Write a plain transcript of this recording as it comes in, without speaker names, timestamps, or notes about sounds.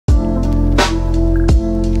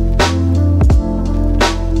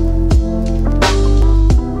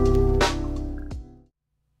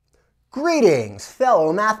Greetings,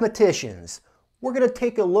 fellow mathematicians. We're going to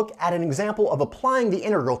take a look at an example of applying the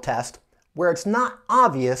integral test where it's not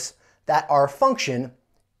obvious that our function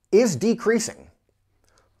is decreasing.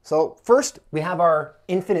 So first, we have our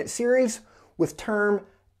infinite series with term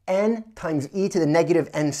n times e to the negative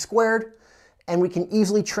n squared, and we can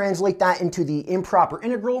easily translate that into the improper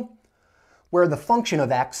integral where the function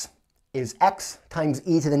of x is x times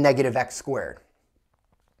e to the negative x squared.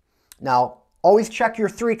 Now, always check your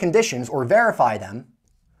three conditions or verify them.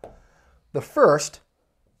 The first,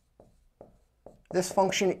 this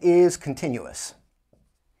function is continuous.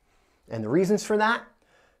 And the reasons for that,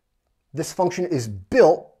 this function is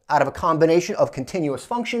built out of a combination of continuous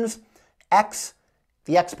functions. X,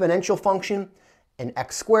 the exponential function, and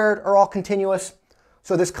x squared are all continuous.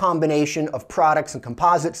 So this combination of products and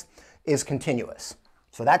composites is continuous.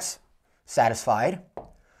 So that's satisfied.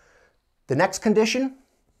 The next condition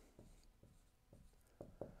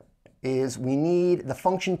is we need the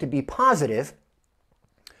function to be positive,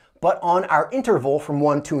 but on our interval from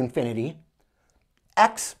 1 to infinity,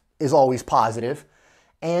 x is always positive,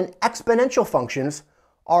 and exponential functions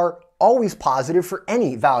are always positive for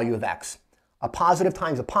any value of x. A positive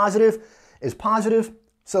times a positive is positive,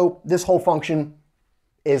 so this whole function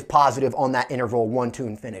is positive on that interval 1 to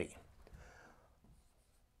infinity.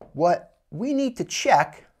 What we need to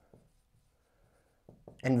check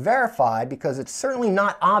and verify, because it's certainly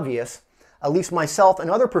not obvious, at least myself and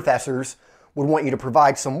other professors would want you to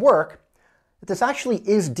provide some work, that this actually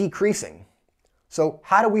is decreasing. So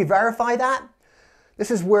how do we verify that?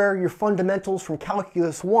 This is where your fundamentals from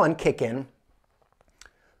Calculus 1 kick in.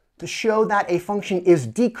 To show that a function is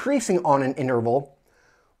decreasing on an interval,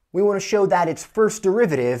 we want to show that its first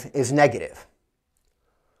derivative is negative.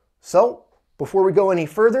 So before we go any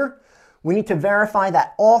further, we need to verify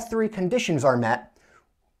that all three conditions are met.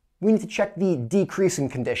 We need to check the decreasing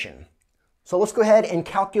condition. So let's go ahead and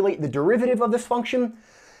calculate the derivative of this function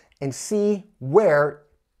and see where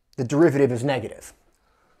the derivative is negative.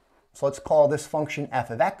 So let's call this function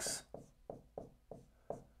f of x,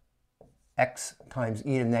 x times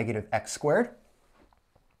e to the negative x squared.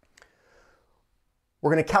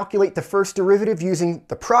 We're going to calculate the first derivative using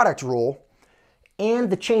the product rule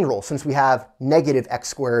and the chain rule, since we have negative x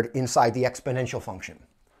squared inside the exponential function.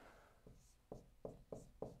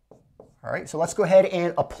 All right, so let's go ahead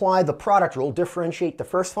and apply the product rule. Differentiate the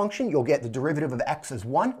first function. You'll get the derivative of x as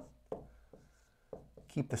 1.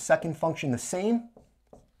 Keep the second function the same.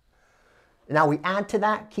 Now we add to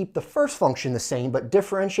that, keep the first function the same, but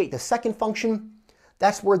differentiate the second function.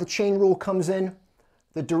 That's where the chain rule comes in.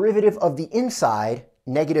 The derivative of the inside,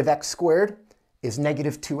 negative x squared, is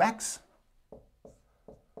negative 2x.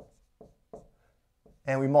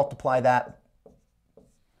 And we multiply that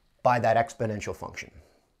by that exponential function.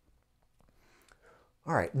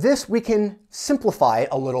 All right, this we can simplify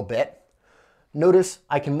a little bit. Notice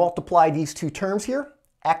I can multiply these two terms here,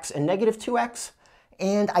 x and negative 2x,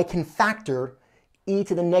 and I can factor e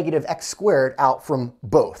to the negative x squared out from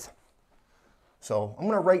both. So I'm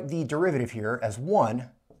going to write the derivative here as 1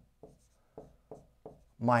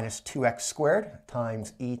 minus 2x squared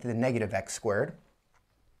times e to the negative x squared.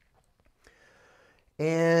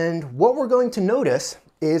 And what we're going to notice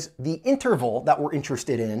is the interval that we're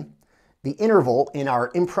interested in, the interval in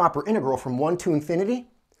our improper integral from 1 to infinity.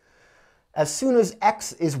 As soon as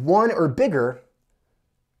x is 1 or bigger,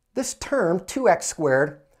 this term, 2x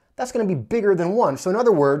squared, that's going to be bigger than 1. So in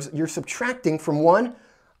other words, you're subtracting from 1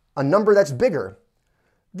 a number that's bigger.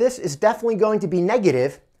 This is definitely going to be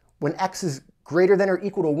negative when x is greater than or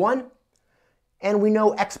equal to 1. And we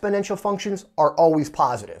know exponential functions are always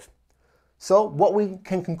positive. So what we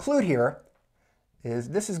can conclude here is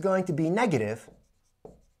this is going to be negative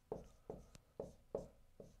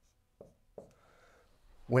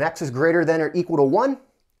when x is greater than or equal to 1.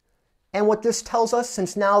 And what this tells us,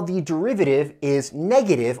 since now the derivative is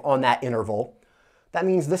negative on that interval, that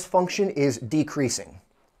means this function is decreasing.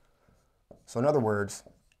 So in other words,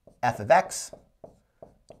 f of x,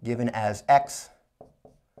 given as x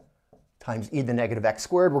times e to the negative x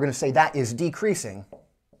squared, we're going to say that is decreasing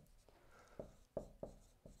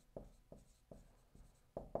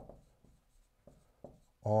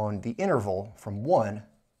on the interval from 1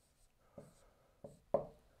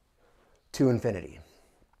 to infinity.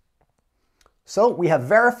 So we have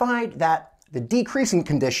verified that the decreasing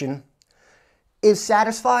condition is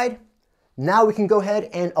satisfied. Now we can go ahead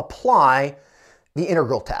and apply the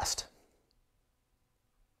integral test.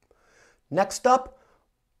 Next up,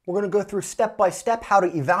 we're going to go through step by step how to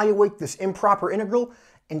evaluate this improper integral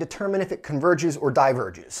and determine if it converges or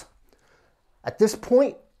diverges. At this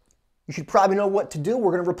point, you should probably know what to do.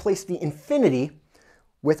 We're going to replace the infinity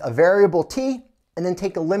with a variable t, and then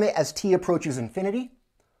take a limit as t approaches infinity.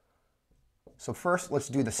 So first, let's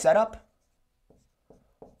do the setup.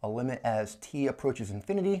 A limit as t approaches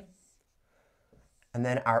infinity. And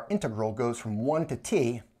then our integral goes from 1 to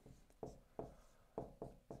t,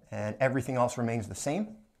 and everything else remains the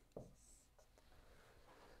same.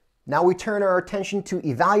 Now we turn our attention to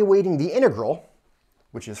evaluating the integral,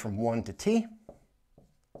 which is from 1 to t.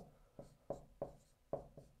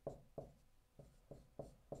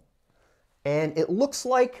 And it looks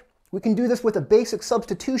like we can do this with a basic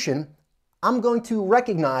substitution. I'm going to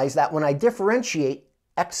recognize that when I differentiate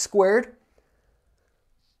x squared,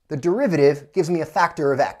 the derivative gives me a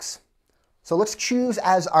factor of x. So let's choose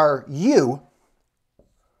as our u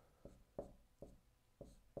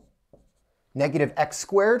negative x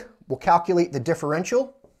squared. We'll calculate the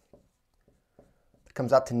differential. It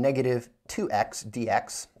comes out to negative 2x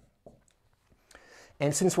dx.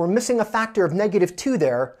 And since we're missing a factor of negative 2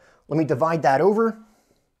 there, let me divide that over.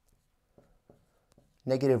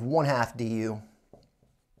 Negative 1/2 du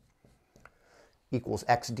equals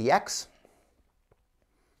x dx.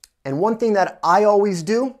 And one thing that I always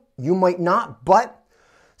do, you might not, but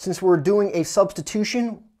since we're doing a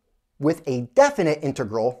substitution with a definite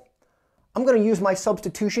integral, I'm going to use my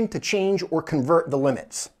substitution to change or convert the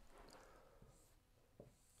limits.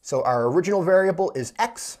 So our original variable is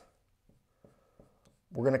x.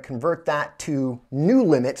 We're going to convert that to new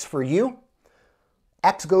limits for u.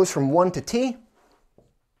 X goes from 1 to t.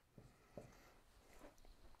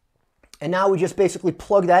 And now we just basically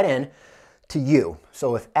plug that in to u.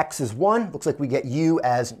 So if x is 1, looks like we get u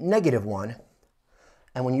as negative 1.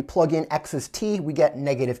 And when you plug in x as t, we get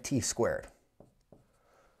negative t squared.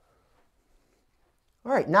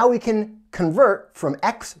 All right, now we can convert from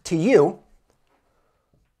x to u.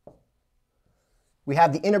 We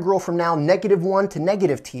have the integral from now negative 1 to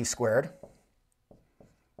negative t squared.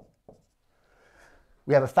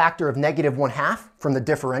 We have a factor of negative 1/2 from the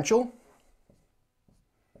differential.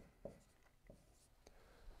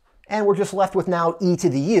 And we're just left with now e to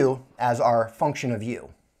the u as our function of u.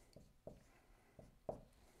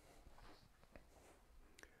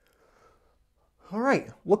 All right,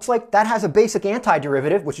 looks like that has a basic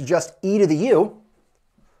antiderivative, which is just e to the u.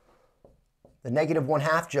 The negative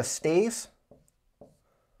 1/2 just stays.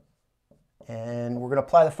 And we're going to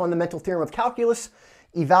apply the fundamental theorem of calculus,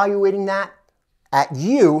 evaluating that at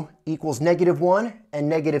u equals negative 1 and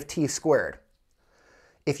negative t squared.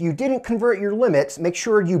 If you didn't convert your limits, make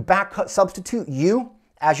sure you back substitute u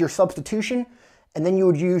as your substitution, and then you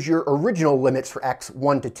would use your original limits for x,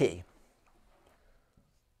 1 to t.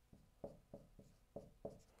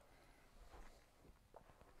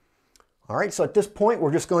 All right, so at this point,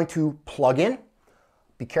 we're just going to plug in.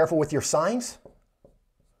 Be careful with your signs.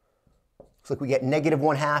 Looks like we get negative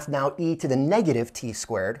 1/2 now e to the negative t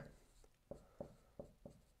squared,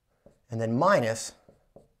 and then minus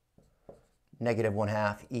negative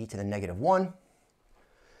 1/2 e to the negative 1.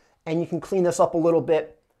 And you can clean this up a little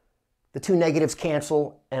bit. The two negatives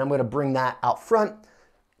cancel, and I'm going to bring that out front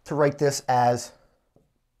to write this as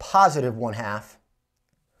positive 1/2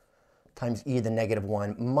 times e to the negative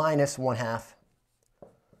 1 minus 1/2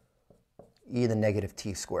 e to the negative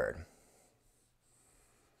t squared.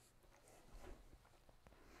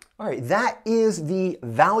 All right, that is the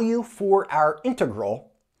value for our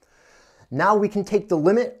integral. Now we can take the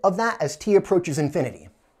limit of that as t approaches infinity.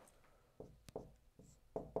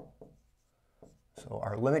 So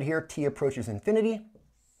our limit here, t approaches infinity.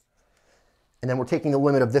 And then we're taking the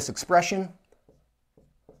limit of this expression,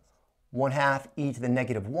 1/2 e to the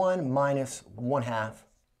negative 1 minus 1/2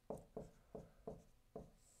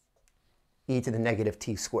 e to the negative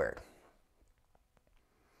t squared.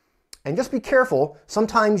 And just be careful,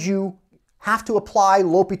 sometimes you have to apply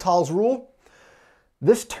L'Hopital's rule.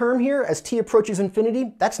 This term here, as t approaches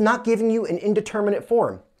infinity, that's not giving you an indeterminate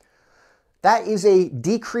form. That is a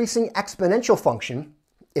decreasing exponential function.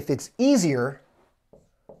 If it's easier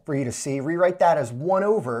for you to see, rewrite that as 1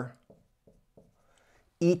 over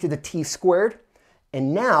e to the t squared.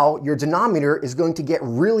 And now your denominator is going to get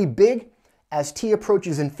really big as t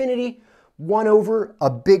approaches infinity. 1 over a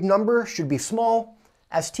big number should be small.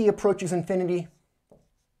 As t approaches infinity,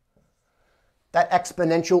 that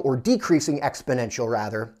exponential, or decreasing exponential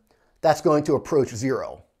rather, that's going to approach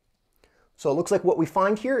 0. So it looks like what we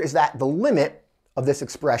find here is that the limit of this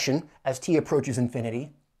expression as t approaches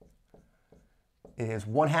infinity is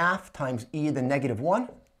 1/2 times e to the negative 1.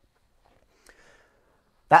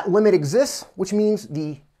 That limit exists, which means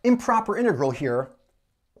the improper integral here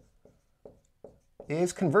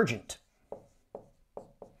is convergent.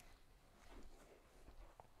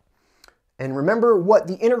 And remember what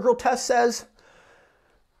the integral test says?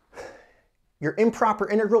 Your improper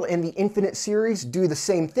integral and the infinite series do the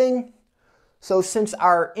same thing. So since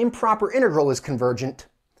our improper integral is convergent,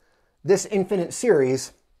 this infinite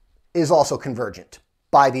series is also convergent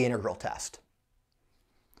by the integral test.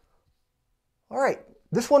 All right,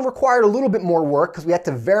 this one required a little bit more work because we had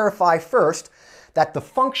to verify first that the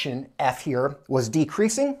function f here was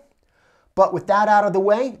decreasing. But with that out of the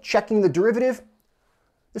way, checking the derivative,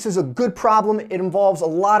 this is a good problem. It involves a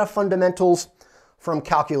lot of fundamentals from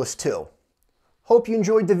Calculus 2. Hope you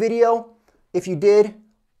enjoyed the video. If you did,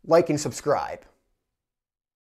 like and subscribe.